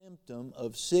symptom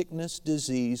of sickness,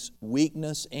 disease,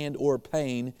 weakness, and or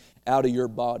pain out of your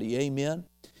body. Amen?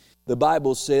 The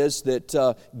Bible says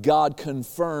that God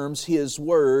confirms His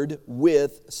Word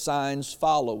with signs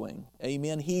following.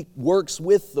 Amen? He works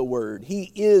with the Word.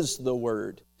 He is the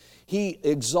Word. He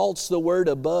exalts the Word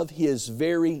above His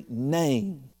very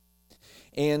name.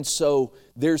 And so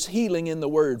there's healing in the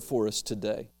Word for us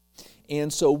today.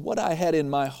 And so what I had in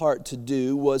my heart to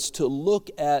do was to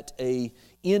look at a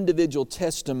individual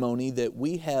testimony that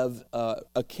we have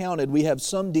accounted. We have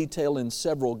some detail in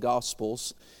several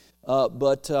Gospels,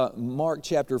 but Mark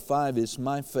chapter 5 is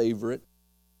my favorite.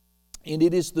 And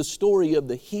it is the story of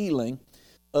the healing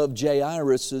of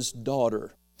Jairus'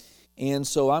 daughter. And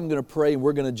so I'm going to pray, and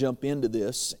we're going to jump into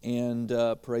this, and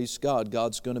praise God.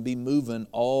 God's going to be moving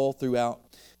all throughout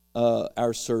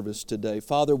our service today.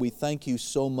 Father, we thank You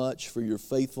so much for Your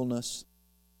faithfulness.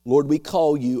 Lord, we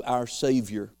call You our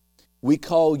Savior. We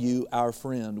call You our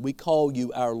friend. We call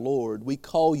You our Lord. We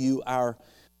call You our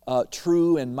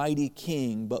true and mighty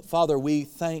King. But Father, we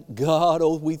thank God,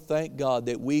 we thank God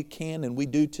that we can and we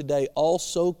do today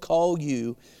also call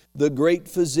You the great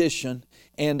physician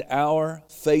and our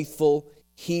faithful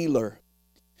healer.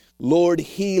 Lord,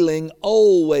 healing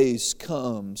always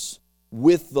comes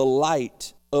with the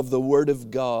light of the Word of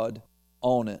God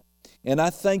on it. And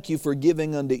I thank You for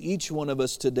giving unto each one of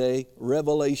us today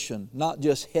revelation, not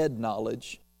just head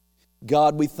knowledge.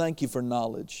 God, we thank You for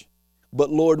knowledge.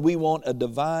 But Lord, we want a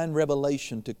divine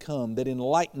revelation to come that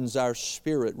enlightens our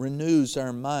spirit, renews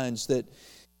our minds, that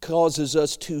causes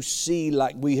us to see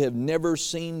like we have never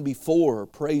seen before,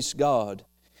 praise God,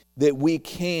 that we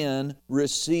can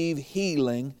receive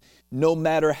healing no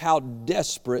matter how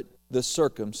desperate the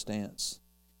circumstance.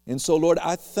 And so, Lord,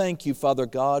 I thank You, Father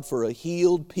God, for a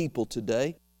healed people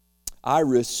today. I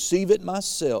receive it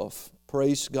myself,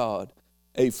 praise God,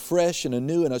 a fresh and a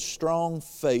new and a strong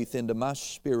faith into my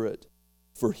spirit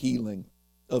for healing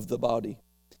of the body.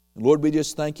 And Lord, we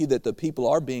just thank You that the people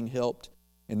are being helped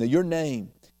and that Your name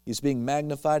is being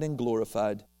magnified and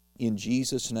glorified in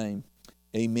Jesus' name.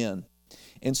 Amen.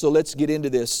 And so let's get into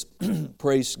this.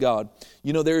 Praise God.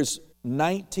 You know, there's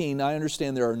 19, I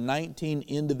understand there are 19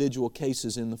 individual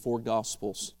cases in the four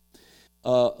Gospels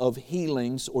of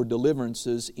healings or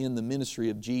deliverances in the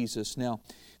ministry of Jesus. Now,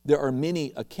 there are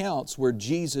many accounts where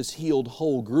Jesus healed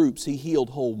whole groups. He healed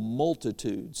whole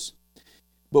multitudes.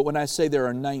 But when I say there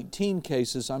are 19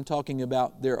 cases, I'm talking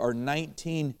about there are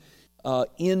 19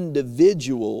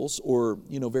 individuals or,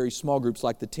 very small groups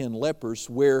like the 10 lepers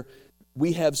where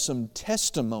we have some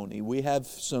testimony, we have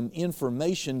some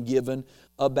information given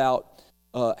about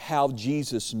how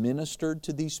Jesus ministered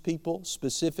to these people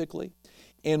specifically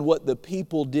and what the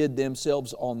people did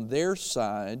themselves on their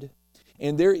side.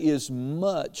 And there is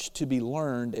much to be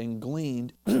learned and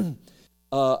gleaned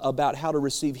about how to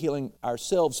receive healing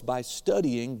ourselves by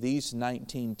studying these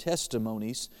 19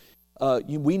 testimonies.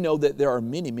 We know that there are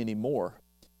many, many more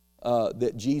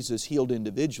that Jesus healed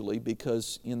individually,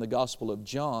 because in the Gospel of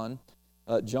John,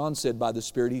 John said by the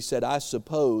Spirit, he said, I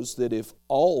suppose that if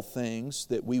all things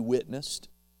that we witnessed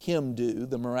Him do,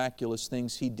 the miraculous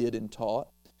things He did and taught,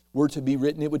 were to be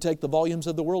written, it would take the volumes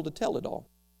of the world to tell it all.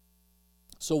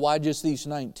 So why just these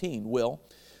 19? Well,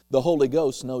 the Holy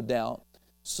Ghost, no doubt,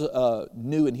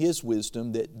 knew in His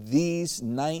wisdom that these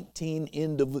 19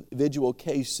 individual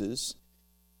cases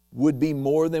would be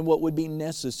more than what would be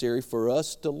necessary for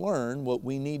us to learn what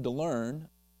we need to learn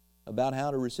about how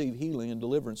to receive healing and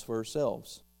deliverance for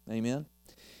ourselves. Amen?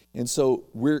 And so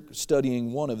we're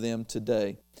studying one of them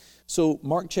today. So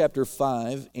Mark chapter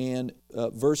 5 and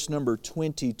verse number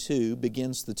 22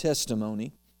 begins the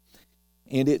testimony.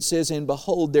 And it says, And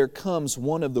behold, there comes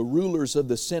one of the rulers of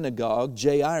the synagogue,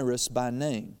 Jairus by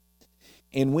name.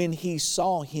 And when he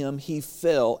saw Him, he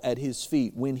fell at His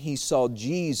feet. When he saw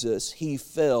Jesus, he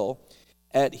fell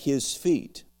at His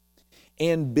feet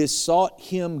and besought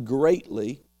Him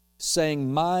greatly,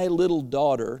 saying, My little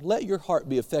daughter, let your heart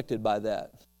be affected by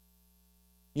that.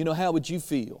 How would you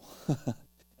feel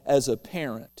as a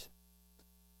parent?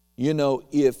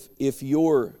 If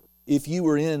you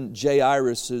were in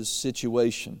Jairus'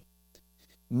 situation.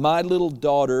 My little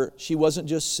daughter, she wasn't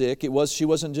just sick. She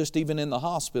wasn't just even in the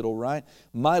hospital, right?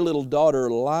 My little daughter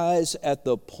lies at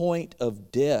the point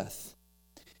of death.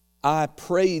 I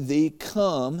pray Thee,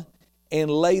 come and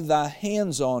lay Thy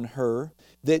hands on her,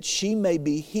 that she may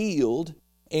be healed,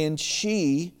 and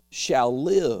she shall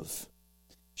live.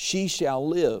 She shall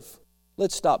live.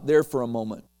 Let's stop there for a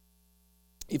moment.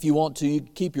 If you want to, you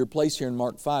keep your place here in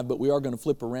Mark 5, but we are going to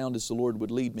flip around as the Lord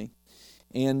would lead me.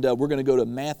 And we're going to go to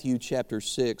Matthew chapter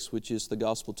 6, which is the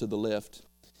gospel to the left,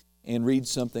 and read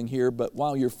something here. But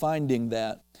while you're finding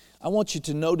that, I want you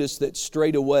to notice that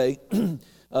straight away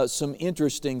some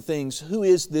interesting things. Who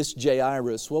is this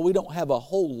Jairus? Well, we don't have a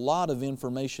whole lot of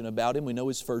information about him. We know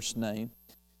his first name,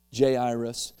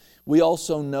 Jairus. We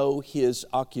also know his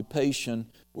occupation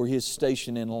or his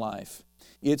station in life.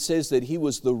 It says that he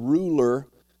was the ruler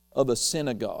of a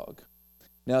synagogue.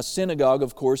 Now, a synagogue,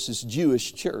 of course, is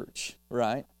Jewish church,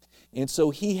 right? And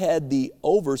so he had the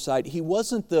oversight. He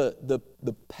wasn't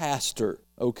the pastor,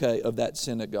 okay, of that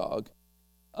synagogue,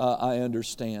 I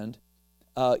understand.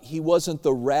 He wasn't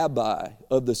the rabbi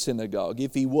of the synagogue.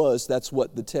 If he was, that's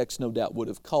what the text no doubt would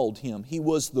have called him. He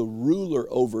was the ruler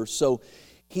over. So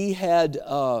he had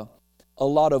a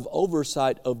lot of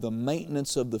oversight of the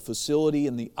maintenance of the facility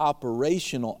and the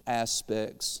operational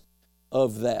aspects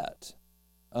of that.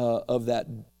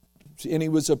 And he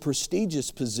was a prestigious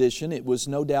position. It was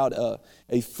no doubt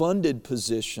a funded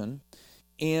position.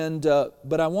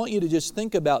 But I want you to just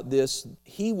think about this.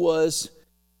 He was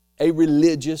a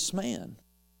religious man.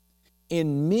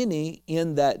 And many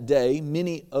in that day,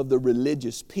 many of the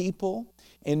religious people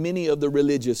and many of the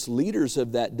religious leaders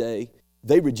of that day,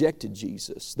 they rejected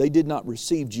Jesus. They did not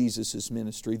receive Jesus'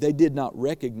 ministry. They did not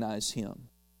recognize Him.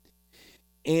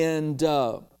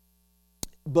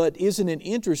 But isn't it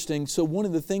interesting? So one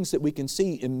of the things that we can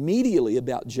see immediately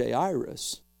about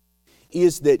Jairus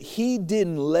is that he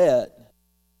didn't let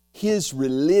his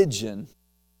religion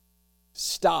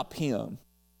stop him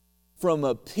from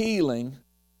appealing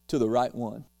to the right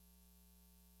one.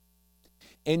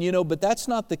 And but that's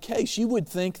not the case. You would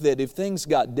think that if things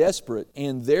got desperate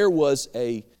and there was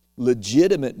a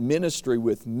legitimate ministry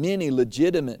with many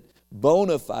legitimate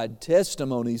bona fide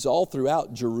testimonies all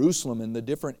throughout Jerusalem and the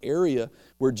different area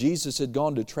where Jesus had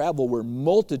gone to travel, where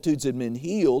multitudes had been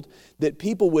healed, that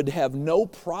people would have no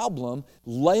problem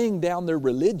laying down their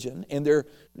religion and their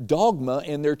dogma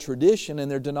and their tradition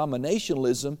and their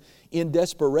denominationalism in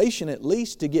desperation at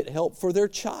least to get help for their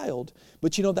child.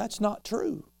 But that's not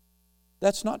true.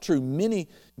 That's not true.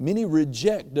 Many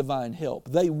reject divine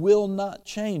help. They will not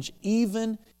change,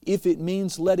 even if it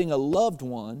means letting a loved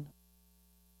one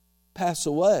pass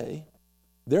away.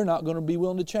 They're not going to be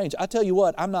willing to change. I tell you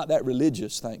what, I'm not that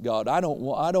religious, thank God. I don't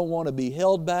want to be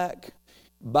held back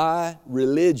by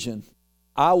religion.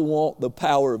 I want the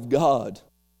power of God.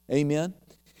 Amen?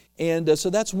 And so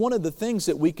that's one of the things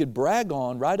that we could brag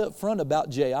on right up front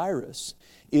about Jairus,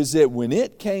 is that when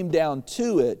it came down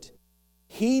to it,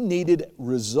 he needed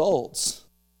results.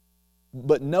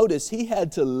 But notice, he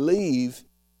had to leave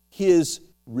his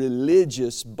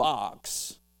religious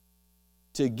box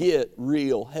to get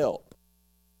real help.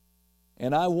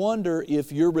 And I wonder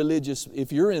if you're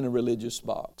in a religious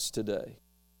box today.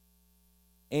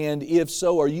 And if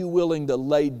so, are you willing to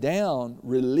lay down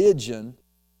religion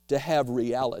to have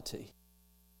reality?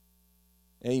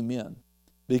 Amen.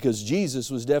 Because Jesus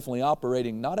was definitely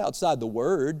operating not outside the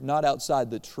Word, not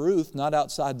outside the truth, not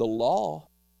outside the law,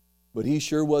 but He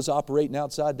sure was operating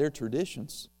outside their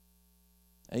traditions.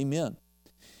 Amen.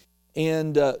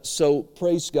 And so,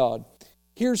 praise God.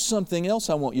 Here's something else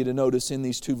I want you to notice in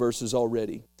these two verses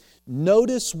already.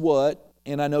 Notice what,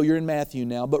 and I know you're in Matthew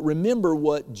now, but remember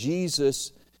what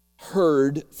Jesus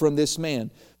heard from this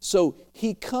man. So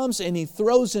he comes and he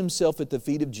throws himself at the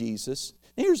feet of Jesus.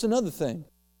 And here's another thing.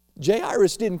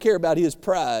 Jairus didn't care about his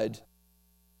pride,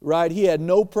 right? He had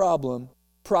no problem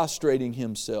prostrating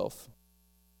himself.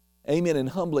 Amen, and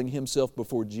humbling himself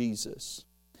before Jesus.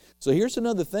 So here's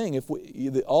another thing.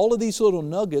 All of these little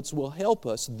nuggets will help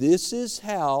us. This is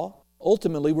how,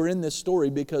 ultimately, we're in this story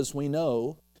because we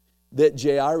know that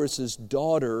Jairus'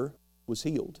 daughter was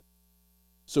healed.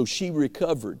 So she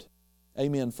recovered,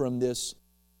 amen, from this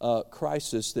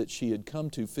crisis that she had come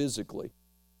to physically.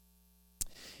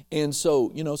 And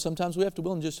so, sometimes we have to be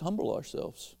willing to just humble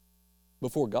ourselves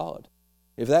before God.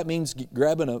 If that means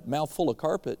grabbing a mouthful of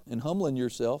carpet and humbling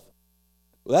yourself,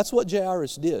 well, that's what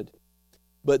Jairus did.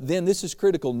 But then this is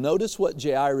critical. Notice what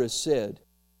Jairus said.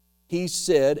 He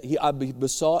said, I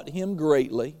besought him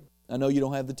greatly. I know you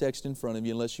don't have the text in front of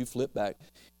you unless you flip back.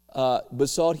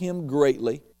 Besought him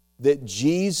greatly that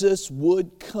Jesus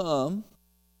would come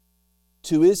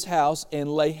to his house and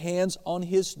lay hands on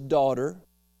his daughter,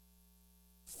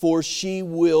 for she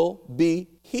will be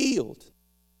healed.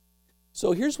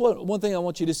 So here's one thing I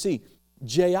want you to see.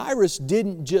 Jairus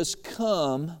didn't just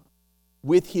come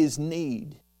with his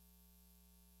need.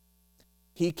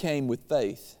 He came with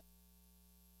faith.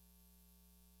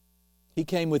 He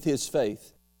came with his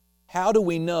faith. How do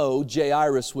we know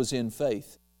Jairus was in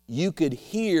faith? You could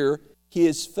hear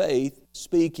his faith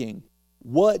speaking.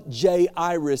 What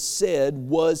Jairus said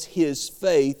was his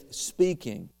faith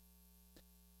speaking.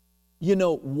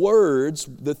 Words,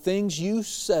 the things you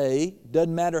say,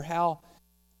 doesn't matter how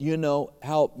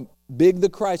big the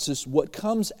crisis, what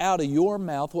comes out of your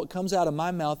mouth, what comes out of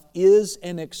my mouth is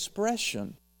an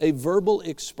expression, a verbal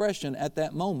expression at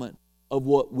that moment of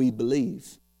what we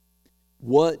believe.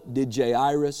 What did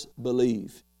Jairus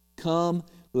believe? Come,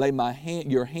 lay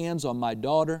your hands on my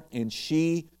daughter and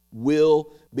she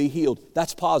will be healed.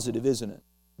 That's positive, isn't it?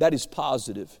 That is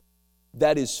positive.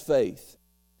 That is faith.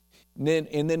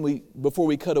 And then before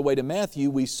we cut away to Matthew,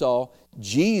 we saw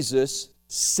Jesus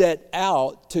set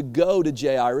out to go to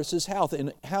Jairus'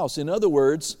 house. In other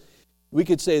words, we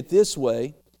could say it this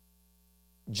way: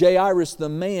 Jairus the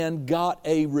man got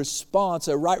a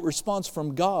right response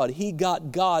from God. He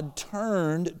got God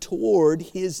turned toward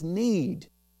his need.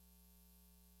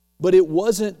 But it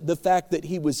wasn't the fact that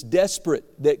he was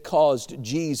desperate that caused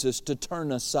Jesus to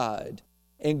turn aside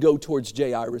and go towards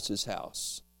Jairus'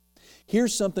 house.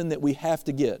 Here's something that we have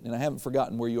to get, and I haven't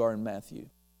forgotten where you are in Matthew.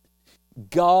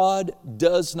 God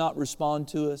does not respond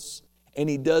to us, and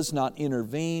He does not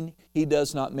intervene. He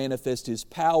does not manifest His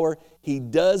power. He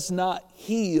does not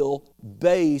heal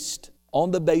based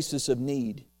on the basis of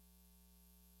need.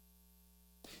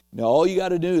 Now, all you got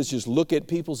to do is just look at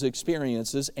people's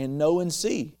experiences and know and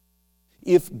see.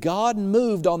 If God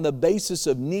moved on the basis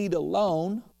of need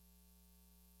alone,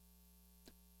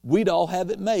 we'd all have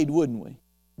it made, wouldn't we?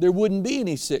 There wouldn't be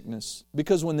any sickness,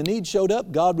 because when the need showed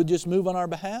up, God would just move on our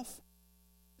behalf.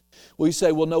 Well, you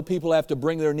say, well, no, people have to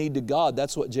bring their need to God.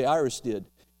 That's what Jairus did.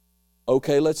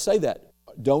 Okay, let's say that.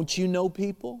 Don't you know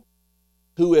people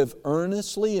who have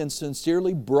earnestly and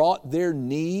sincerely brought their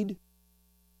need?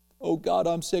 Oh God,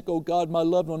 I'm sick. Oh God, my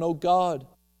loved one. Oh God.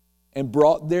 And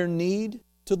brought their need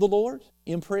to the Lord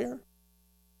in prayer.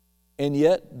 And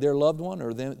yet their loved one,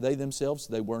 or they themselves,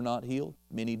 they were not healed.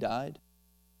 Many died.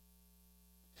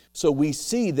 So we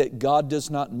see that God does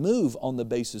not move on the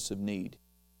basis of need.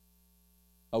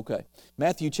 Okay,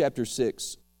 Matthew chapter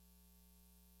 6.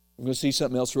 We're going to see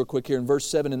something else real quick here. In verse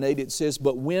 7 and 8 it says,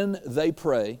 but when they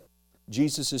pray,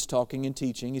 Jesus is talking and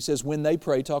teaching. He says, when they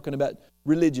pray, talking about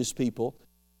religious people,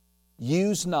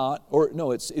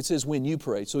 it says when you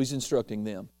pray. So He's instructing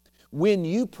them. When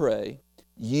you pray,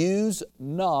 use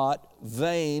not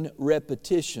vain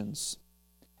repetitions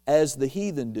as the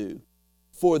heathen do,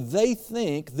 for they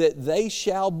think that they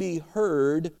shall be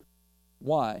heard.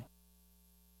 Why?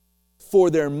 For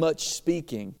their much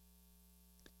speaking.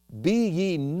 Be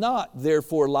ye not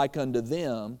therefore like unto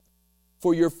them,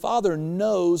 for your Father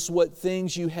knows what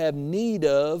things you have need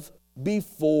of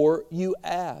before you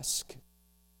ask.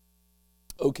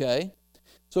 Okay,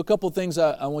 so a couple things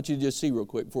I want you to just see real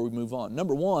quick before we move on.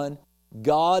 Number one,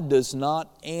 God does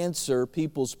not answer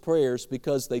people's prayers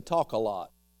because they talk a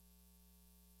lot.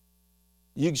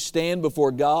 You stand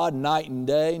before God night and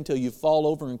day until you fall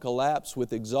over and collapse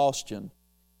with exhaustion.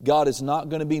 God is not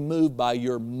going to be moved by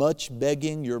your much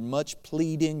begging, your much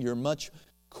pleading, your much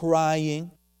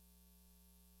crying.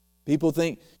 People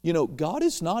think, God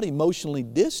is not emotionally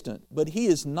distant, but He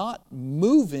is not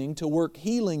moving to work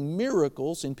healing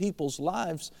miracles in people's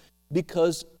lives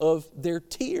because of their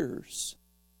tears.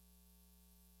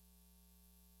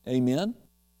 Amen?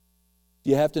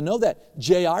 You have to know that.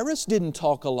 Jairus didn't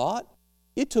talk a lot.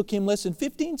 It took him less than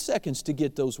 15 seconds to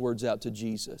get those words out to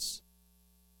Jesus.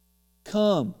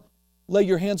 Come, lay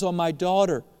your hands on my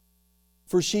daughter,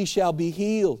 for she shall be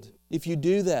healed if you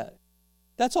do that.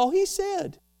 That's all he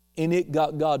said. And it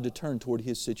got God to turn toward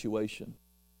his situation.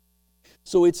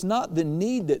 So it's not the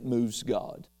need that moves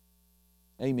God.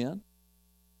 Amen?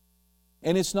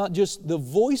 And it's not just the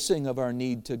voicing of our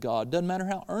need to God. Doesn't matter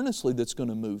how earnestly that's going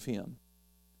to move Him.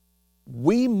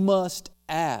 We must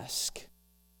ask.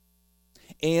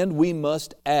 And we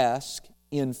must ask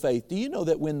in faith. Do you know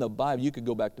that when the Bible, you could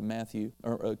go back to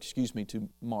to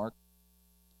Mark.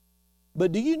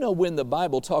 But do you know when the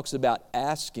Bible talks about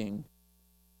asking,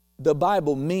 the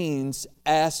Bible means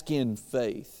ask in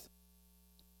faith.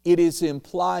 It is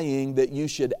implying that you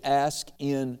should ask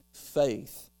in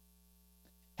faith.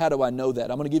 How do I know that?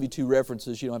 I'm going to give you two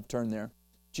references. You don't have to turn there.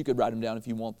 But you could write them down if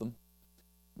you want them.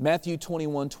 Matthew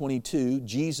 21:22,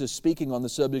 Jesus speaking on the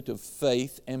subject of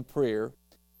faith and prayer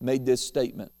made this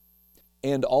statement.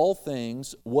 And all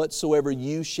things whatsoever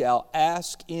you shall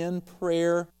ask in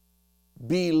prayer,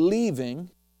 believing,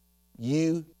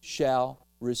 you shall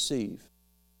receive.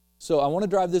 So I want to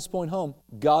drive this point home.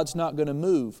 God's not going to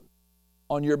move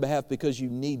on your behalf because you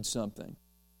need something.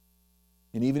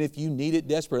 And even if you need it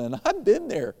desperately, and I've been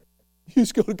there, you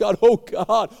just go to God, oh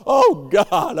God, oh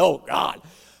God, oh God,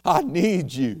 I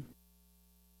need you.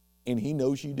 And He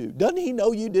knows you do. Doesn't He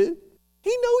know you do?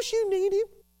 He knows you need Him.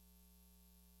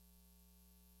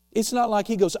 It's not like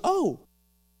he goes, oh,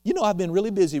 you know, I've been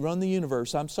really busy running the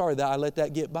universe. I'm sorry that I let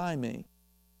that get by me.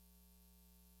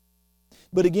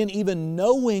 But again, even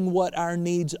knowing what our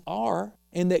needs are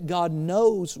and that God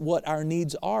knows what our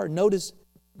needs are, notice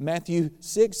Matthew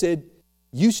 6 said,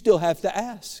 you still have to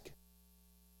ask.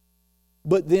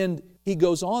 But then he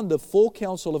goes on, the full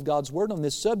counsel of God's Word on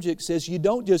this subject says you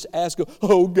don't just ask,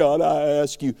 oh God, I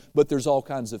ask you, but there's all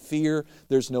kinds of fear,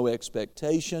 there's no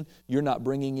expectation, you're not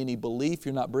bringing any belief,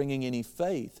 you're not bringing any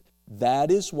faith.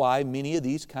 That is why many of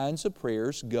these kinds of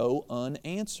prayers go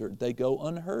unanswered. They go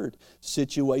unheard.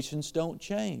 Situations don't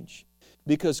change.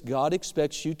 Because God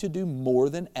expects you to do more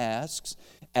than ask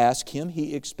Him.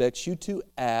 He expects you to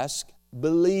ask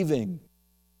believing.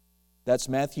 That's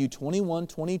Matthew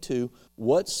 21:22.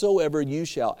 Whatsoever you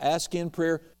shall ask in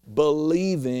prayer,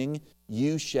 believing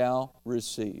you shall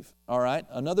receive. All right,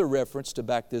 another reference to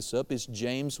back this up is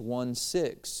James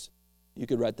 1:6. You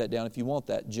could write that down if you want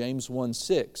that. James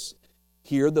 1:6.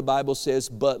 Here the Bible says,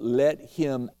 but let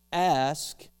him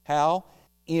ask, how?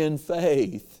 In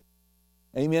faith.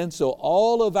 Amen. So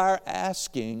all of our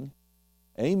asking,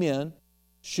 amen,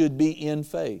 should be in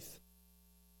faith.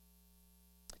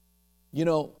 You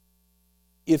know,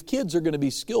 if kids are going to be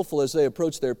skillful as they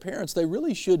approach their parents, they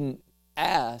really shouldn't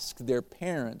ask their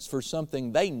parents for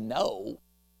something they know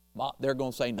they're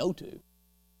going to say no to.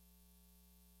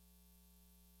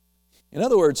 In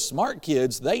other words, smart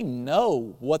kids, they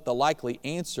know what the likely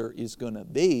answer is going to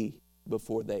be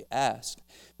before they ask.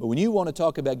 But when you want to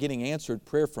talk about getting answered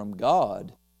prayer from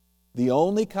God, the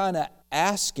only kind of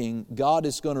asking God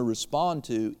is going to respond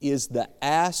to is the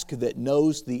ask that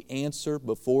knows the answer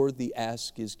before the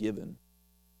ask is given.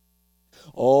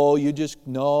 Oh,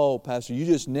 no, Pastor, you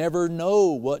just never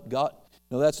know what God...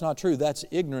 No, that's not true. That's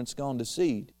ignorance gone to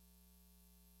seed.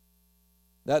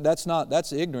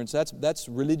 That's ignorance. That's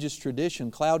religious tradition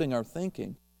clouding our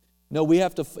thinking. No, we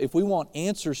have to, if we want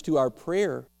answers to our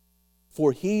prayer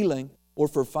for healing or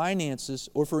for finances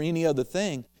or for any other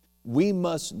thing, we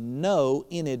must know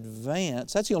in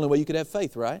advance. That's the only way you could have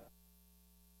faith, right?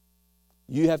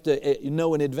 You have to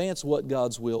know in advance what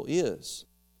God's will is.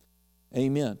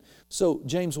 Amen. So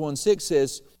James 1:6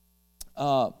 says,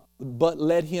 but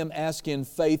let him ask in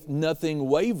faith, nothing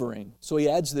wavering. So he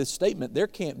adds this statement, there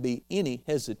can't be any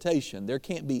hesitation. There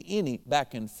can't be any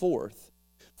back and forth.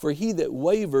 For he that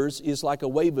wavers is like a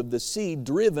wave of the sea,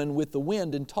 driven with the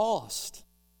wind and tossed.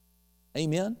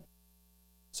 Amen?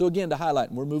 So again, to highlight,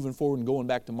 and we're moving forward and going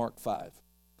back to Mark 5.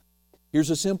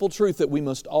 Here's a simple truth that we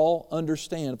must all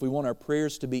understand if we want our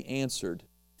prayers to be answered.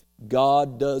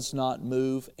 God does not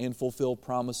move and fulfill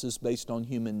promises based on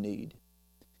human need.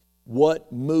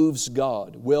 What moves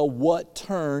God? Well, what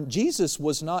turned? Jesus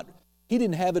was not, He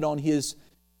didn't have it on His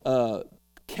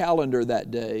calendar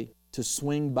that day to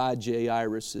swing by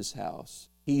Jairus' house.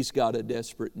 He's got a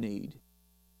desperate need.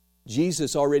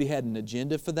 Jesus already had an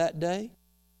agenda for that day.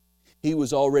 He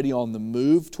was already on the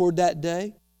move toward that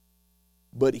day.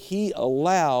 But He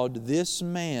allowed this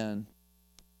man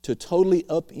to totally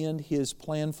upend his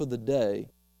plan for the day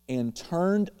and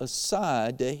turned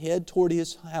aside to head toward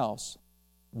his house.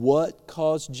 What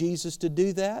caused Jesus to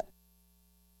do that?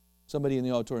 Somebody in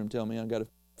the auditorium tell me. I've got a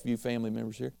few family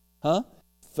members here.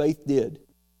 Faith did.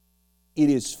 It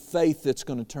is faith that's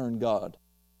going to turn God.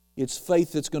 It's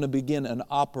faith that's going to begin an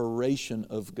operation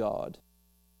of God.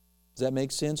 Does that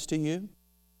make sense to you?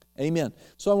 Amen.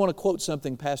 So I want to quote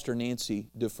something Pastor Nancy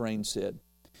Dufresne said.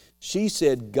 She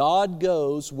said, God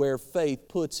goes where faith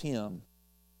puts Him.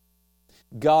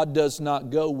 God does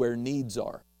not go where needs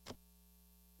are.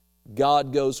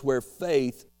 God goes where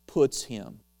faith puts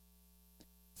Him.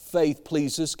 Faith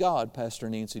pleases God, Pastor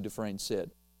Nancy Dufresne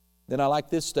said. Then I like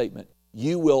this statement.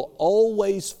 You will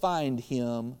always find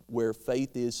Him where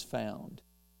faith is found.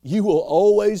 You will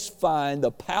always find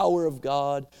the power of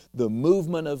God, the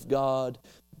movement of God,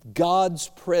 God's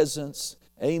presence,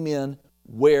 amen,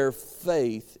 where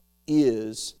faith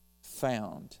is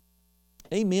found.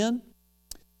 Amen?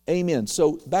 Amen.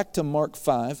 So back to Mark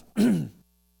 5.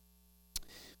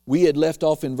 We had left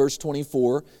off in verse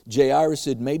 24. Jairus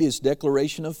had made his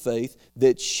declaration of faith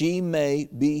that she may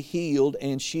be healed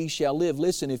and she shall live.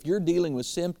 Listen, if you're dealing with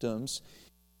symptoms,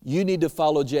 you need to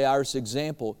follow Jairus'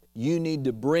 example. You need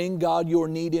to bring God your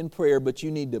need in prayer, but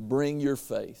you need to bring your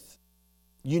faith.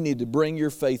 You need to bring your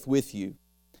faith with you.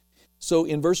 So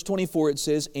in verse 24 it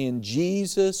says, and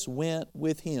Jesus went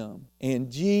with him.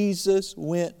 And Jesus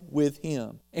went with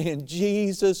him. And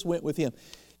Jesus went with him.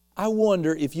 I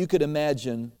wonder if you could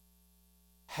imagine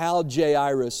how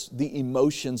Jairus, the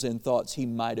emotions and thoughts he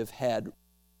might have had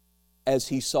as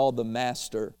he saw the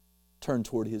Master turn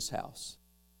toward his house.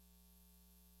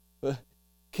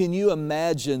 Can you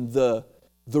imagine the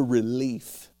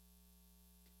relief?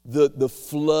 The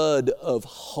flood of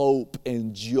hope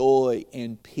and joy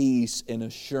and peace and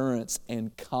assurance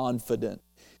and confidence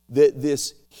that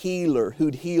this healer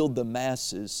who'd healed the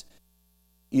masses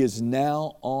is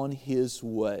now on his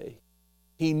way.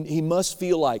 He must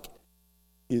feel like,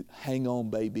 hang on,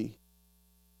 baby.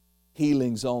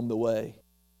 Healing's on the way.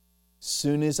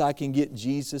 Soon as I can get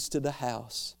Jesus to the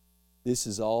house, this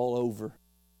is all over.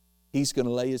 He's going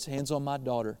to lay His hands on my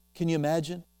daughter. Can you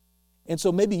imagine? And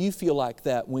so maybe you feel like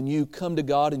that when you come to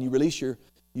God and you release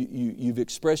you've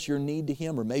expressed your need to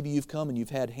Him, or maybe you've come and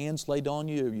you've had hands laid on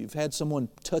you, or you've had someone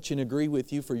touch and agree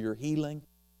with you for your healing,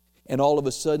 and all of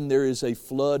a sudden there is a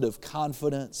flood of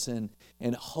confidence and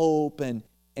hope and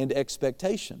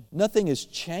expectation. Nothing has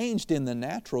changed in the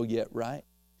natural yet, right?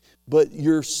 But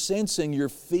you're sensing, you're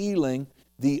feeling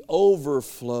the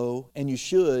overflow, and you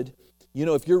should. You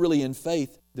know, if you're really in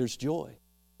faith, there's joy.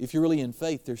 If you're really in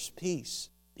faith, there's peace.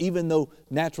 Even though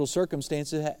natural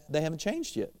circumstances, they haven't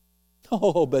changed yet.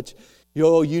 Oh, but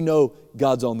you know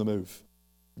God's on the move.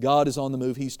 God is on the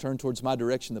move. He's turned towards my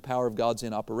direction. The power of God's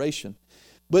in operation.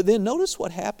 But then notice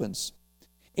what happens.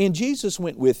 And Jesus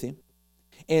went with him,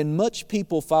 and much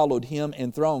people followed him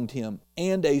and thronged him,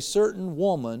 and a certain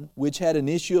woman which had an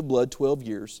issue of blood 12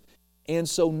 years. And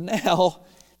so now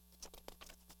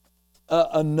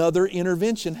another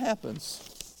intervention happens.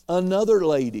 Another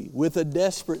lady with a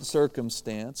desperate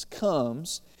circumstance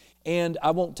comes, and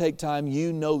I won't take time,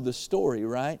 you know the story,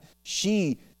 right?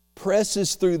 She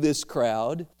presses through this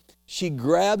crowd. She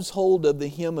grabs hold of the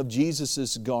hem of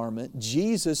Jesus' garment.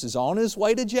 Jesus is on his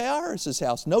way to Jairus'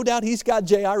 house. No doubt he's got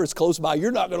Jairus close by.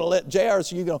 You're not going to let Jairus,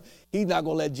 he's not going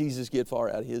to let Jesus get far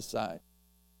out of his side.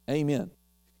 Amen.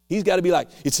 He's got to be like,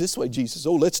 it's this way, Jesus.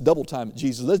 Oh, let's double time it,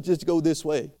 Jesus. Let's just go this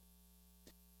way.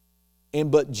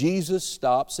 But Jesus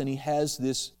stops and he has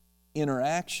this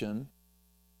interaction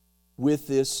with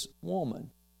this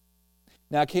woman.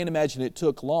 Now, I can't imagine it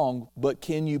took long, but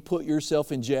can you put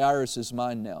yourself in Jairus'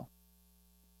 mind now?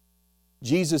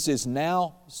 Jesus is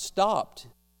now stopped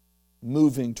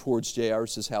moving towards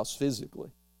Jairus' house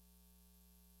physically.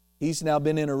 He's now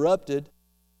been interrupted,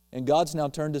 and God's now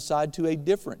turned aside to a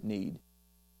different need.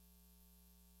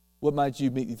 What might you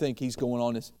think he's going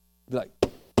on is like,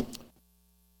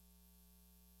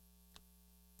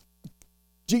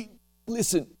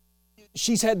 listen,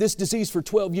 she's had this disease for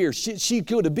 12 years. She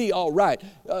could be all right.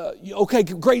 Okay,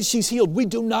 great, she's healed. We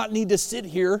do not need to sit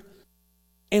here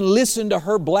and listen to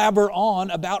her blabber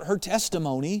on about her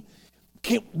testimony.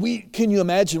 Can you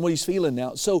imagine what he's feeling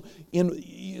now? So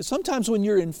sometimes when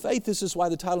you're in faith, this is why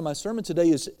the title of my sermon today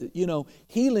is,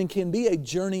 healing can be a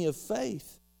journey of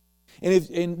faith.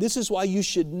 And this is why you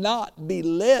should not be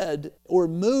led or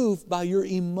moved by your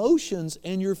emotions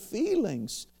and your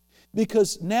feelings.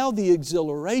 Because now the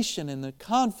exhilaration and the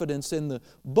confidence and the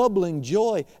bubbling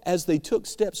joy as they took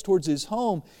steps towards his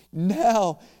home,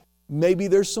 now maybe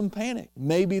there's some panic.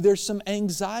 Maybe there's some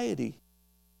anxiety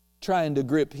trying to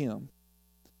grip him.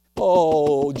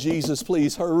 Oh, Jesus,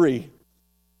 please hurry.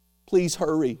 Please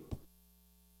hurry.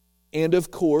 And of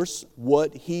course,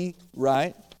 what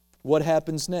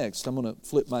happens next? I'm going to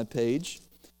flip my page.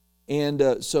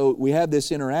 And so we have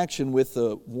this interaction with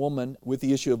the woman with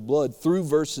the issue of blood through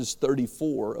verses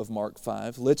 34 of Mark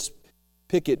 5. Let's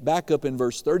pick it back up in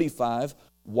verse 35.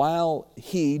 While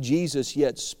Jesus,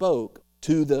 yet spoke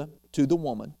to the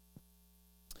woman,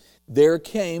 there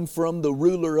came from the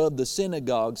ruler of the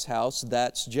synagogue's house,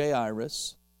 that's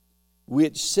Jairus,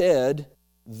 which said,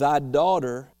 Thy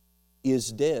daughter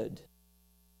is dead.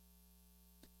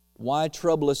 Why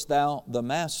troublest thou the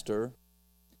master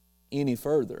any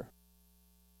further?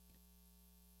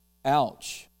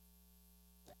 Ouch.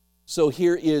 So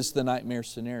here is the nightmare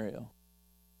scenario.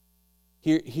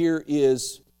 Here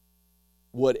is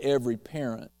what every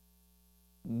parent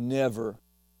never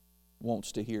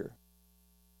wants to hear.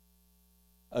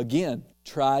 Again,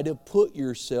 try to put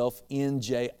yourself in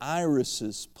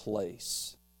Jairus'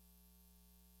 place.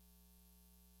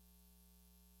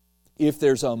 If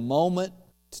there's a moment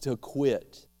to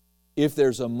quit, if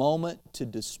there's a moment to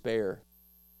despair,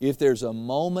 if there's a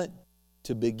moment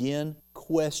to begin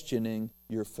questioning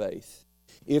your faith,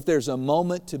 if there's a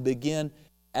moment to begin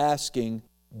asking,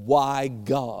 why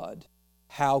God?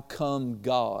 How come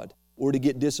God? Or to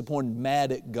get disappointed,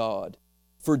 mad at God.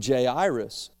 For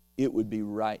Jairus, it would be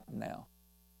right now.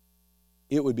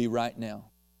 It would be right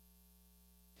now.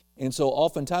 And so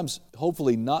oftentimes,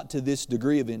 hopefully not to this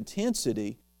degree of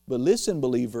intensity, but listen,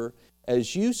 believer, as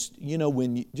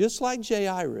just like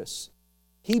Jairus,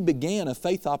 he began a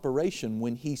faith operation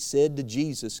when he said to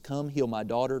Jesus, Come, heal my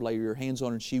daughter, lay your hands on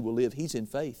her and she will live. He's in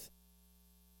faith.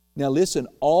 Now listen,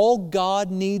 all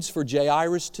God needs for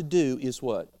Jairus to do is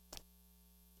what?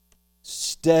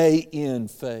 Stay in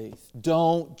faith.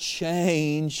 Don't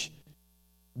change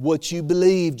what you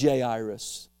believe,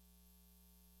 Jairus.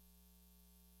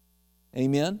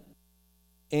 Amen?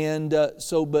 And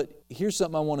but here's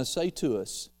something I want to say to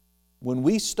us. When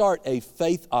we start a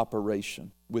faith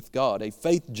operation with God, a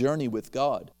faith journey with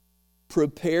God,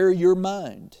 prepare your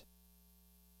mind,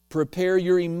 prepare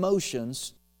your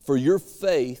emotions for your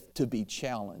faith to be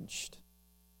challenged.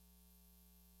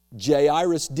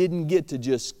 Jairus didn't get to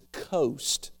just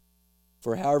coast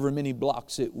for however many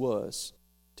blocks it was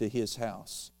to his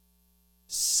house.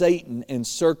 Satan and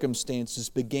circumstances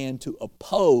began to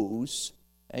oppose,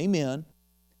 amen,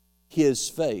 his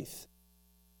faith.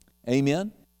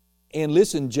 Amen? And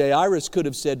listen, Jairus could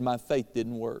have said, my faith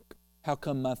didn't work. How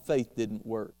come my faith didn't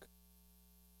work?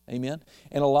 Amen?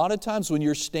 And a lot of times when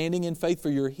you're standing in faith for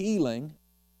your healing,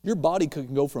 your body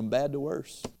can go from bad to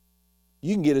worse.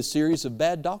 You can get a series of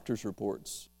bad doctor's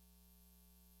reports.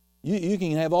 You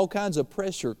can have all kinds of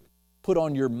pressure put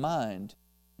on your mind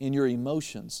and your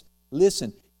emotions.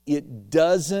 Listen, it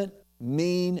doesn't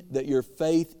mean that your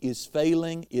faith is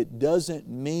failing. It doesn't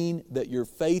mean that your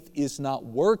faith is not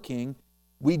working.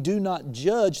 We do not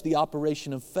judge the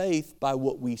operation of faith by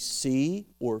what we see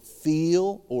or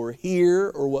feel or hear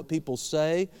or what people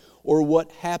say or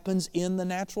what happens in the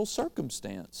natural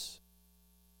circumstance.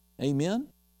 Amen?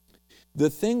 The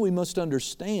thing we must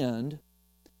understand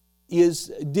is,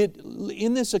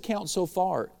 in this account so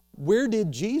far, where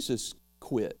did Jesus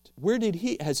quit?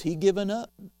 Has He given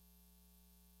up?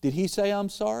 Did He say, I'm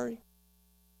sorry?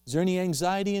 Is there any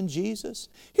anxiety in Jesus?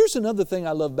 Here's another thing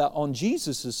I love about on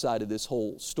Jesus' side of this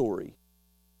whole story.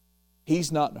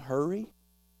 He's not in a hurry,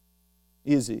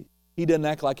 is He? He doesn't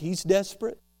act like He's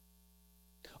desperate.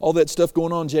 All that stuff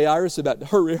going on, Jairus, about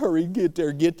hurry, hurry, get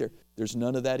there, get there. There's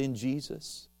none of that in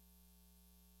Jesus.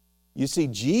 You see,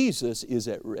 Jesus is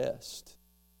at rest.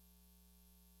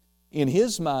 In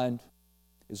His mind,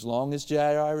 as long as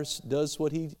Jairus does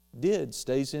what he did,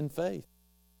 stays in faith,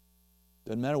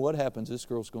 doesn't matter what happens, this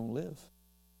girl's going to live.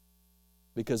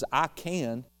 Because I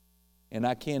can, and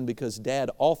I can because Dad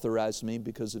authorized me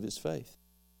because of His faith.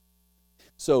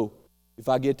 So, if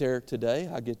I get there today,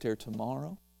 I get there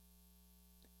tomorrow.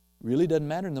 Really doesn't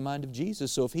matter in the mind of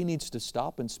Jesus. So if He needs to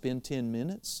stop and spend 10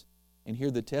 minutes and hear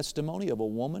the testimony of a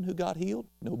woman who got healed,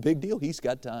 no big deal. He's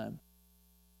got time.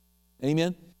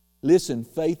 Amen? Listen,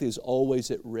 faith is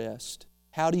always at rest.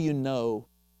 How do you know?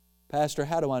 Pastor,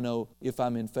 how do I know if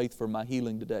I'm in faith for my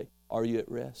healing today? Are you at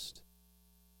rest?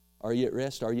 Are you at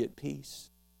rest? Are you at peace?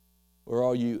 Or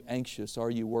are you anxious? Are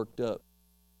you worked up?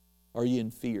 Are you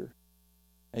in fear?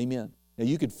 Amen. Now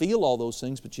you could feel all those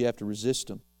things, but you have to resist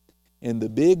them. And the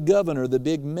big governor, the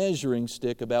big measuring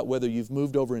stick about whether you've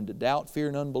moved over into doubt, fear,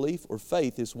 and unbelief or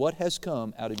faith is what has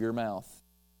come out of your mouth.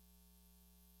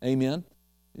 Amen.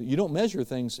 You don't measure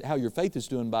things, how your faith is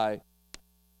doing by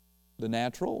the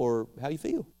natural or how you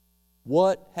feel.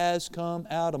 What has come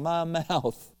out of my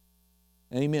mouth?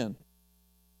 Amen.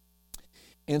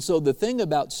 And so the thing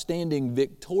about standing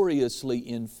victoriously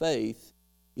in faith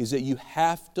is that you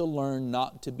have to learn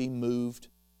not to be moved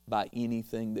by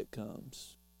anything that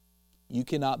comes. You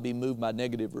cannot be moved by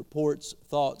negative reports,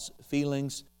 thoughts,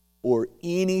 feelings, or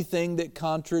anything that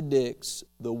contradicts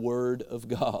the Word of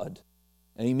God.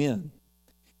 Amen.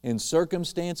 And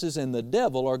circumstances and the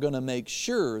devil are going to make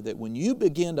sure that when you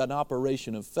begin an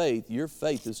operation of faith, your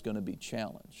faith is going to be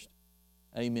challenged.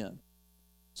 Amen.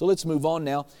 So let's move on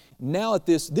now. Now at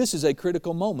this is a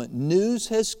critical moment. News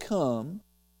has come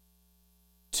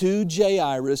to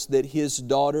Jairus that his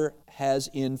daughter has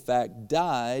in fact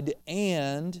died,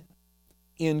 and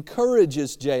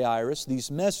encourages Jairus,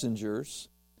 these messengers,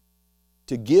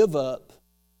 to give up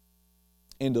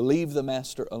and to leave the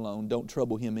master alone. Don't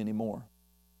trouble him anymore.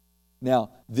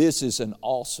 Now, this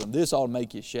ought to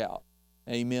make you shout.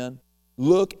 Amen.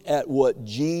 Look at what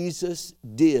Jesus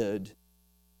did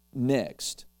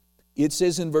next. It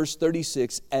says in verse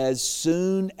 36, as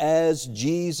soon as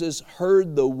Jesus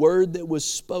heard the word that was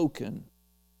spoken,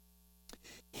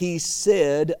 He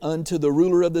said unto the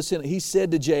ruler of the synagogue, He said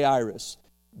to Jairus,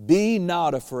 be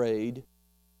not afraid,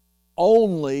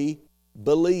 only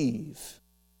believe.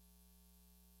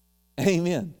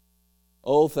 Amen.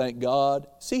 Oh, thank God.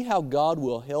 See how God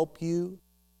will help you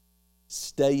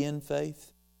stay in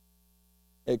faith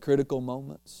at critical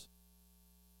moments?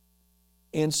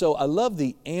 And so I love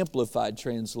the Amplified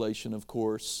translation, of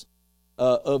course,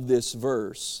 of this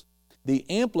verse. The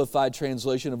Amplified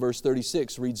translation of verse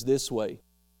 36 reads this way,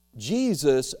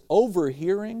 Jesus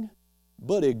overhearing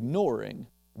but ignoring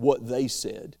what they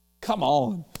said. Come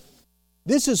on.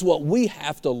 This is what we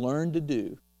have to learn to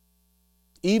do,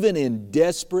 even in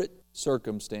desperate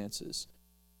circumstances.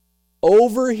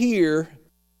 Overhear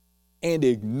and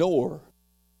ignore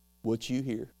what you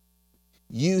hear.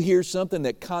 You hear something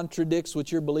that contradicts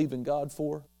what you're believing God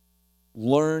for,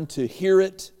 learn to hear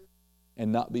it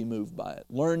and not be moved by it.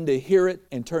 Learn to hear it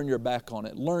and turn your back on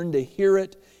it. Learn to hear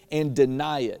it and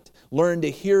deny it. Learn to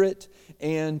hear it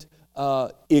and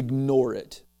ignore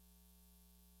it.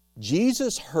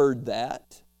 Jesus heard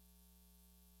that,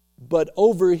 but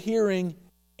overhearing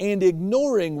and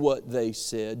ignoring what they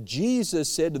said,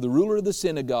 Jesus said to the ruler of the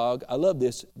synagogue, I love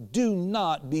this, do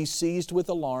not be seized with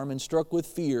alarm and struck with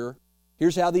fear.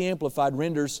 Here's how the Amplified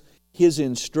renders his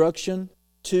instruction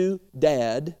to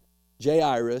Dad,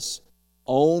 Jairus,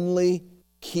 only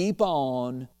keep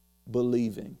on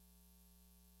believing.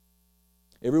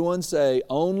 Everyone say,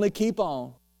 only keep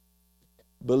on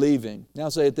believing. Now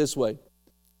say it this way.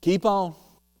 Keep on,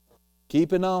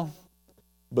 keeping on,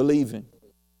 believing.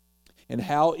 And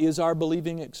how is our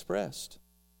believing expressed?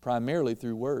 Primarily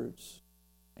through words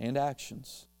and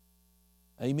actions.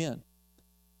 Amen.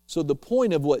 So the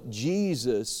point of what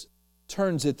Jesus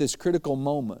turns at this critical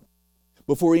moment,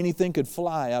 before anything could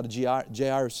fly out of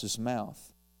Jairus'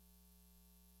 mouth,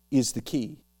 is the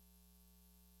key.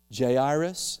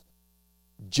 Jairus,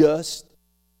 just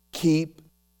keep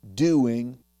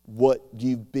doing what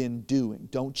you've been doing.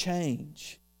 Don't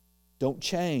change. Don't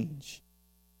change.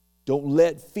 Don't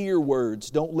let fear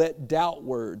words, don't let doubt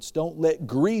words, don't let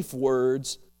grief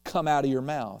words come out of your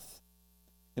mouth.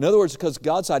 In other words, because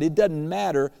God's side, it doesn't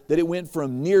matter that it went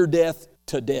from near death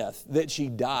to death, that she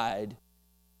died.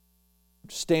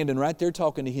 Standing right there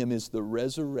talking to Him is the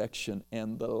resurrection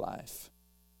and the life.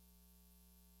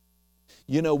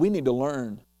 You know, we need to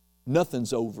learn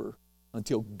nothing's over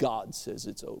until God says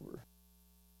it's over.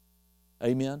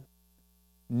 Amen?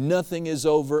 Nothing is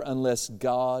over unless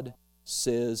God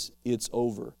says it's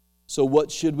over. So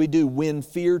what should we do? When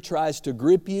fear tries to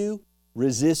grip you,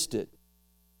 resist it.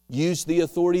 Use the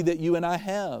authority that you and I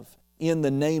have in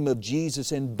the name of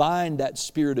Jesus and bind that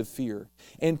spirit of fear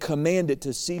and command it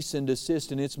to cease and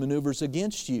desist in its maneuvers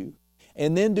against you.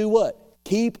 And then do what?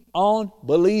 Keep on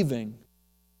believing.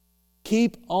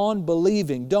 Keep on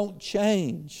believing. Don't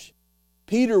change.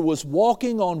 Peter was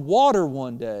walking on water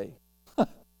one day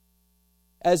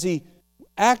as he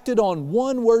acted on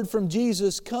one word from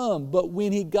Jesus, come, but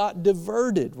when he got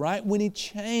diverted, right? When he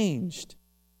changed,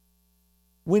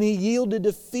 when he yielded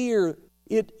to fear,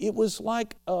 it was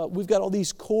like we've got all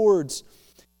these cords,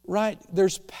 right?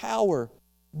 There's power,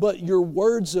 but your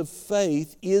words of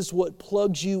faith is what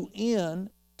plugs you in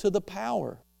to the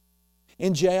power.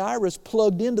 And Jairus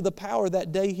plugged into the power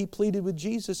that day he pleaded with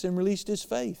Jesus and released his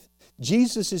faith.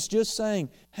 Jesus is just saying,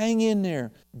 hang in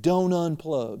there, don't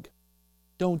unplug.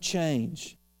 Don't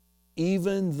change.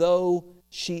 Even though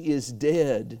she is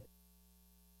dead.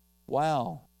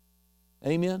 Wow.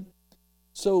 Amen?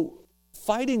 So,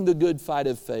 fighting the good fight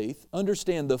of faith,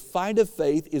 understand the fight of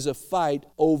faith is a fight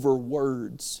over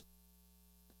words.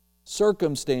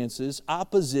 Circumstances,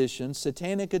 opposition,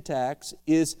 satanic attacks,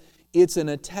 it's an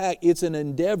attack, it's an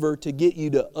endeavor to get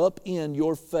you to upend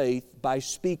your faith by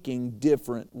speaking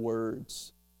different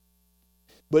words.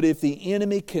 But if the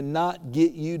enemy cannot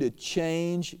get you to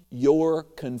change your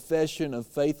confession of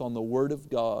faith on the Word of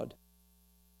God,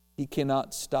 he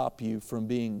cannot stop you from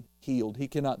being healed. He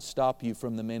cannot stop you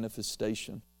from the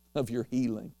manifestation of your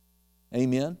healing.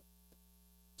 Amen?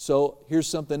 So here's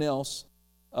something else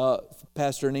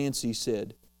Pastor Nancy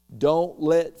said. Don't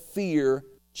let fear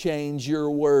change your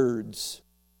words.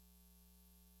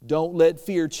 Don't let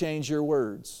fear change your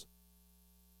words.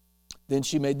 Then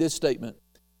she made this statement.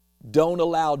 Don't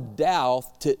allow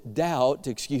doubt to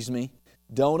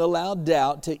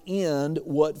end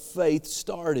what faith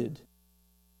started.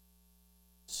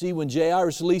 See, when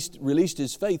Jairus released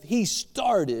his faith, he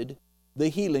started the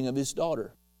healing of his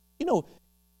daughter. You know,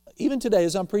 even today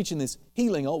as I'm preaching this,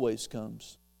 healing always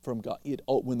comes from God.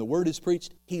 When the Word is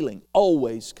preached, healing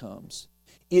always comes.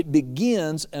 It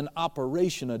begins an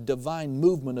operation, a divine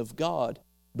movement of God,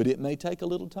 but it may take a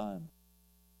little time.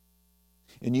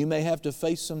 And you may have to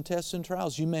face some tests and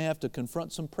trials. You may have to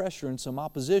confront some pressure and some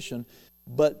opposition.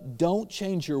 But don't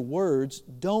change your words.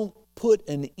 Don't put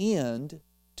an end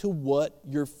to what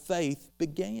your faith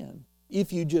began.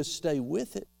 If you just stay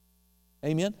with it.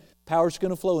 Amen? Power's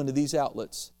going to flow into these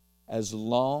outlets as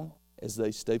long as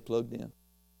they stay plugged in.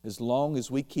 As long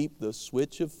as we keep the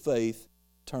switch of faith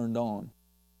turned on.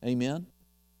 Amen?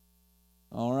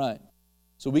 All right.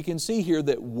 So we can see here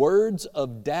that words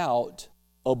of doubt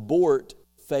abort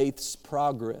faith's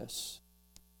progress.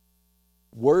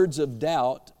 Words of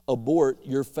doubt abort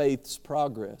your faith's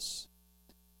progress.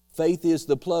 Faith is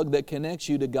the plug that connects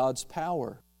you to God's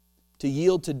power. To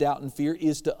yield to doubt and fear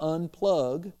is to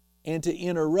unplug and to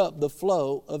interrupt the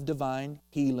flow of divine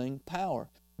healing power.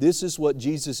 This is what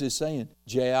Jesus is saying.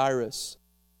 Jairus,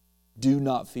 do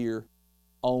not fear.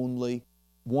 Only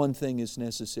one thing is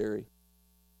necessary.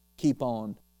 Keep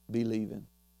on believing.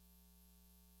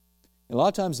 And a lot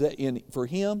of times for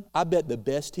him, I bet the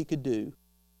best he could do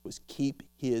was keep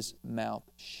his mouth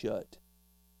shut.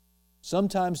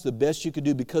 Sometimes the best you could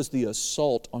do, because the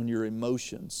assault on your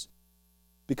emotions,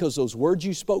 because those words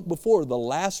you spoke before, the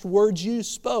last words you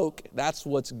spoke, that's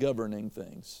what's governing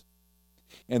things.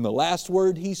 And the last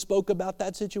word he spoke about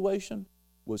that situation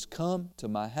was, come to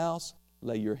my house,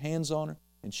 lay your hands on her,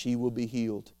 and she will be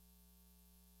healed.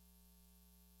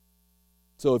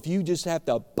 So if you just have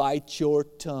to bite your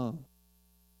tongue,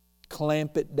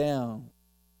 clamp it down,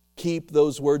 keep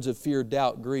those words of fear,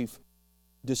 doubt, grief,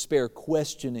 despair,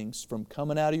 questionings from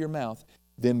coming out of your mouth,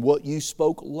 then what you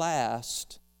spoke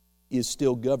last is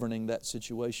still governing that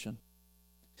situation.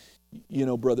 You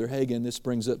know, Brother Hagin, this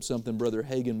brings up something Brother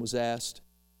Hagin was asked.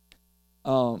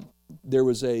 There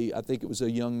was I think it was a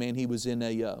young man, he was in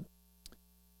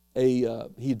he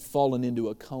had fallen into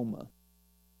a coma,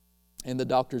 and the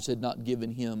doctors had not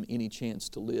given him any chance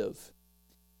to live.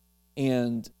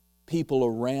 And people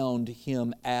around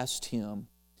him asked him,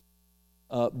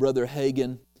 Brother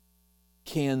Hagin,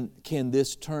 can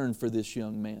this turn for this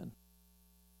young man?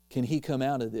 Can he come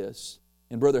out of this?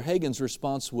 And Brother Hagin's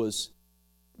response was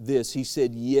this. He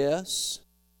said, yes,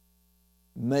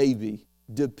 maybe,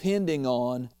 depending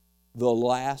on the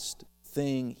last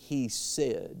thing he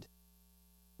said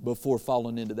before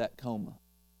falling into that coma.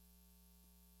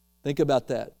 Think about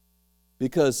that.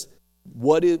 Because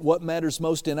what matters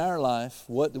most in our life,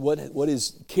 what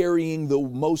is carrying the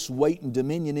most weight and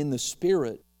dominion in the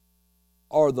Spirit,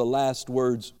 are the last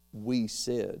words we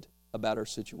said about our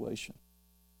situation.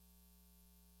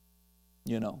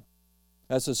 You know,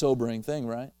 that's a sobering thing,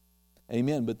 right?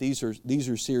 Amen. But these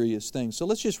are serious things. So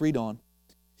let's just read on.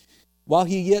 While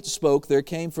he yet spoke, there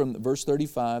came from, verse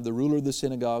 35, the ruler of the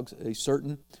synagogue, a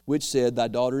certain which said, thy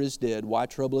daughter is dead. Why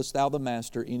troublest thou the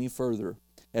master any further?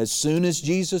 As soon as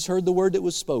Jesus heard the word that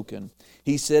was spoken,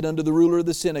 he said unto the ruler of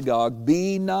the synagogue,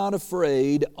 be not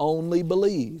afraid, only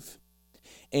believe.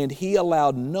 And he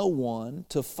allowed no one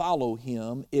to follow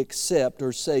him except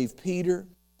or save Peter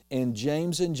and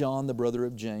James and John, the brother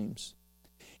of James.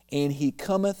 And he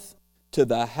cometh to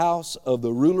the house of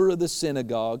the ruler of the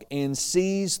synagogue and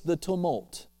sees the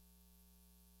tumult.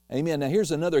 Amen. Now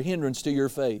here's another hindrance to your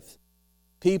faith.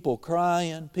 People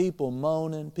crying, people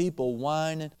moaning, people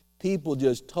whining, people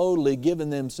just totally giving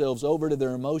themselves over to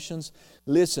their emotions.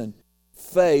 Listen,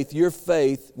 faith, your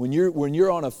faith, when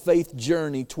you're on a faith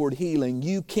journey toward healing,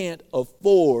 you can't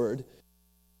afford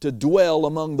to dwell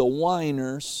among the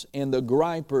whiners and the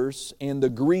gripers and the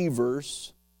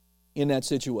grievers in that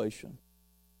situation.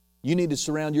 You need to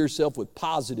surround yourself with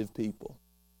positive people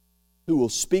who will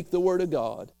speak the Word of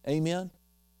God. Amen?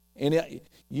 And,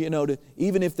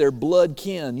 even if they're blood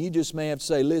kin, you just may have to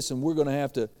say, listen, we're going to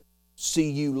have to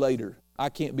see you later. I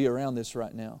can't be around this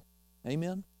right now.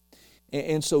 Amen?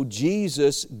 And so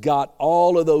Jesus got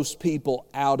all of those people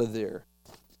out of there.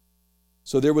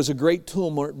 So there was a great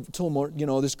tumult,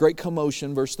 this great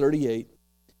commotion, verse 38.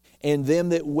 And them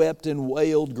that wept and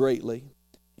wailed greatly.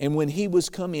 And when he was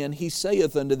come in, he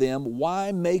saith unto them,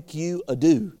 why make you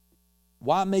ado?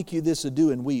 Why make you this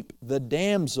ado and weep? The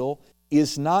damsel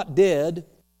is not dead,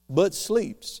 but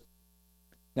sleeps.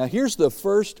 Now here's the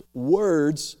first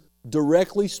words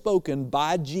directly spoken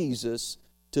by Jesus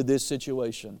to this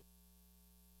situation.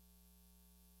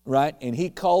 Right? And he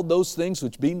called those things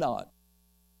which be not.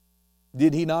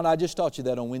 Did he not? I just taught you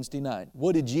that on Wednesday night.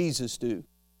 What did Jesus do?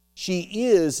 She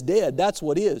is dead. That's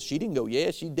what is. She didn't go,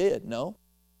 yeah, she's dead. No.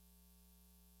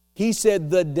 He said,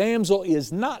 the damsel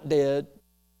is not dead,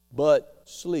 but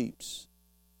sleeps.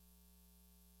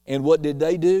 And what did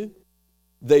they do?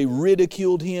 They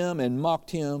ridiculed him and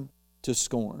mocked him to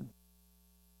scorn.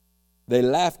 They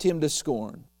laughed him to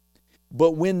scorn.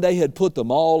 But when they had put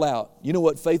them all out, you know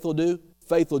what faith will do?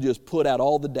 Faith will just put out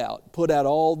all the doubt, put out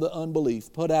all the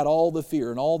unbelief, put out all the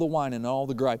fear and all the whining and all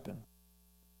the griping.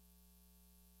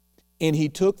 And he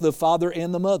took the father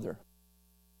and the mother.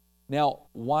 Now,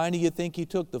 why do you think he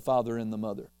took the father and the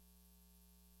mother?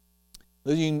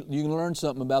 You can learn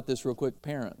something about this real quick,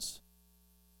 parents.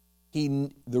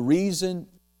 The reason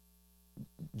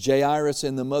Jairus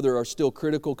and the mother are still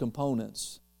critical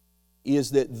components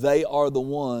is that they are the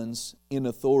ones in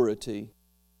authority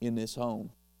in this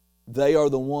home. They are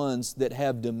the ones that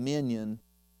have dominion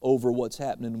over what's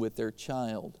happening with their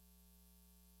child.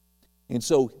 And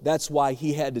so that's why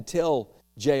he had to tell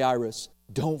Jairus,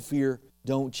 don't fear,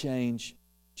 don't change,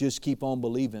 just keep on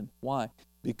believing. Why?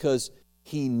 Because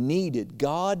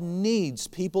God needs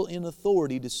people in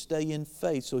authority to stay in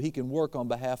faith so He can work on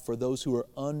behalf for those who are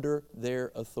under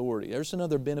their authority. There's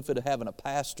another benefit of having a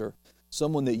pastor,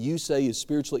 someone that you say is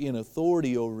spiritually in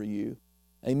authority over you.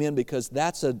 Amen, because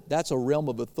that's a realm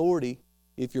of authority,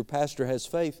 if your pastor has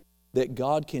faith, that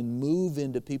God can move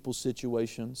into people's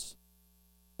situations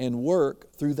and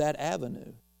work through that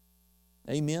avenue.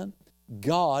 Amen.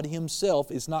 God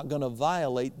Himself is not going to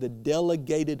violate the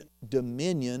delegated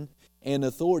dominion and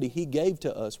authority He gave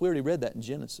to us. We already read that in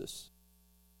Genesis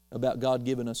about God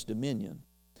giving us dominion.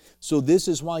 So this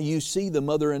is why you see the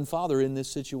mother and father in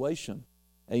this situation.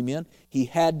 Amen. He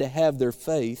had to have their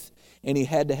faith, and he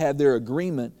had to have their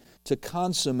agreement to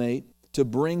consummate, to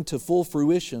bring to full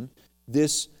fruition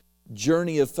this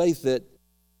journey of faith that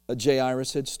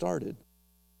Jairus had started.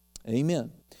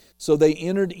 Amen. So they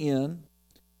entered in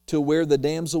to where the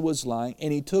damsel was lying,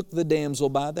 and he took the damsel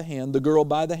by the hand, the girl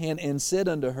by the hand, and said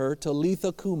unto her,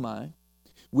 Talitha cumi,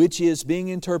 which is being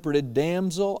interpreted,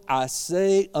 Damsel, I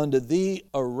say unto thee,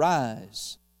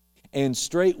 arise. And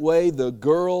straightway the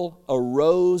girl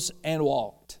arose and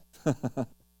walked.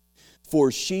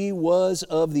 For she was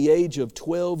of the age of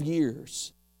 12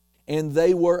 years. And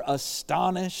they were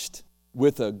astonished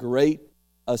with a great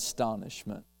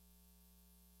astonishment.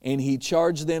 And he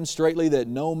charged them straitly that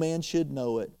no man should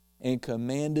know it, and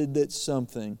commanded that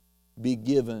something be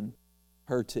given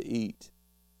her to eat.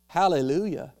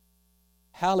 Hallelujah.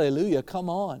 Hallelujah. Come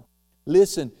on.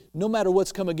 Listen, no matter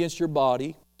what's come against your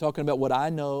body, talking about what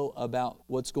I know about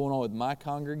what's going on with my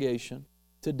congregation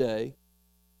today,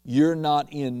 you're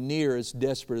not in near as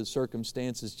desperate a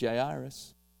circumstance as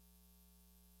Jairus.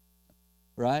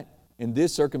 Right? And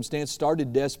this circumstance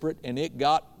started desperate and it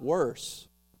got worse.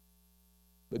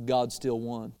 But God still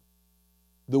won.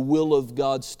 The will of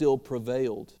God still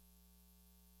prevailed.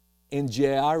 And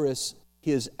Jairus,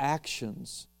 his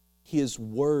actions, his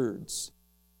words,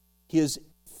 his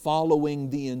following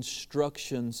the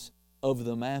instructions of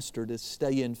the Master to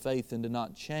stay in faith and to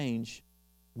not change,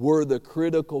 were the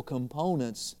critical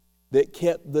components that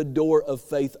kept the door of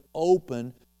faith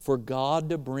open for God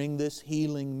to bring this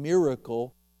healing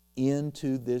miracle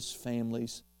into this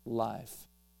family's life.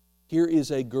 Here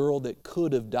is a girl that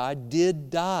could have died, did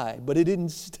die, but it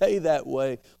didn't stay that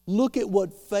way. Look at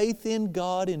what faith in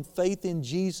God and faith in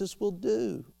Jesus will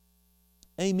do.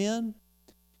 Amen?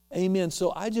 Amen.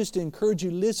 So I just encourage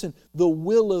you, listen, the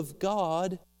will of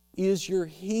God is your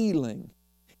healing.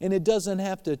 And it doesn't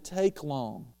have to take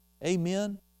long.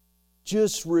 Amen?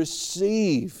 Just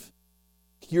receive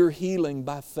your healing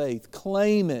by faith.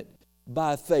 Claim it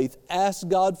by faith. Ask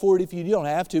God for it if you don't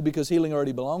have to, because healing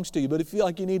already belongs to you. But if you feel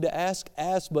like you need to ask,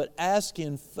 but ask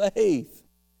in faith.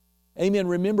 Amen.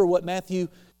 Remember what Matthew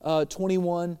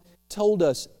 21 told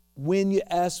us. When you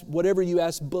ask, whatever you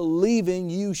ask, believing,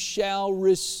 you shall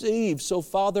receive. So,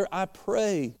 Father, I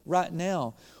pray right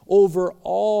now over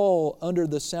all under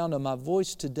the sound of my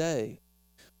voice today,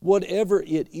 whatever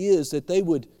it is that they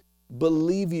would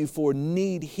believe you for,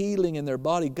 need healing in their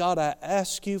body. God, I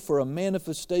ask you for a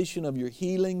manifestation of your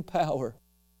healing power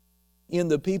in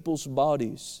the people's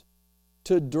bodies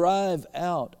to drive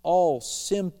out all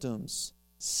symptoms,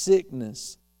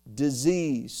 sickness,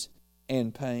 disease,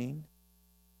 and pain.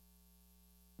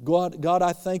 God,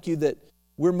 I thank you that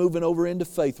we're moving over into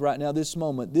faith right now, this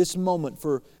moment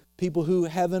for people who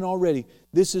haven't already.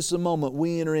 This is the moment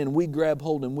we enter in, we grab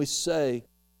hold and we say,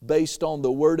 based on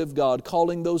the Word of God,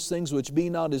 calling those things which be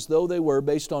not as though they were,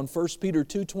 based on 1 Peter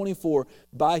 2:24,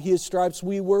 by His stripes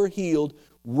we were healed,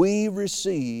 we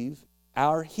receive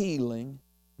our healing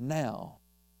now.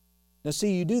 Now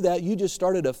see, you do that, you just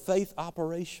started a faith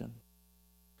operation,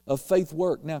 a faith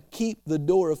work. Now keep the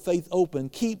door of faith open,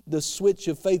 keep the switch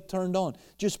of faith turned on.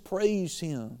 Just praise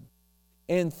Him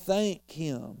and thank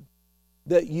Him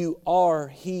that you are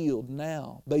healed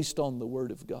now based on the Word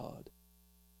of God.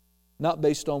 Not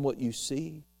based on what you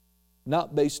see,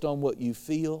 not based on what you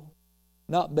feel,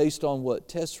 not based on what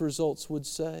test results would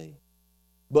say,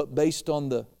 but based on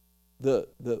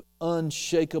the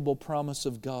unshakable promise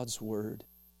of God's Word.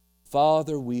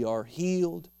 Father, we are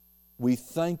healed. We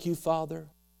thank you, Father.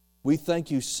 We thank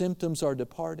you symptoms are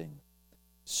departing.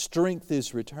 Strength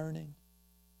is returning.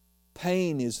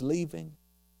 Pain is leaving.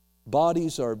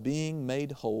 Bodies are being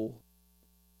made whole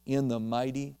in the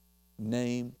mighty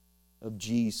name of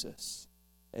Jesus.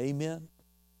 Amen.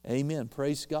 Amen.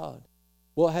 Praise God.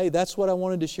 Well, hey, that's what I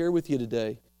wanted to share with you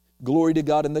today. Glory to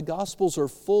God. And the Gospels are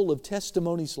full of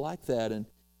testimonies like that. And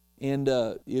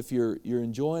if you're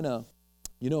enjoying a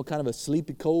kind of a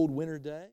sleepy, cold winter day,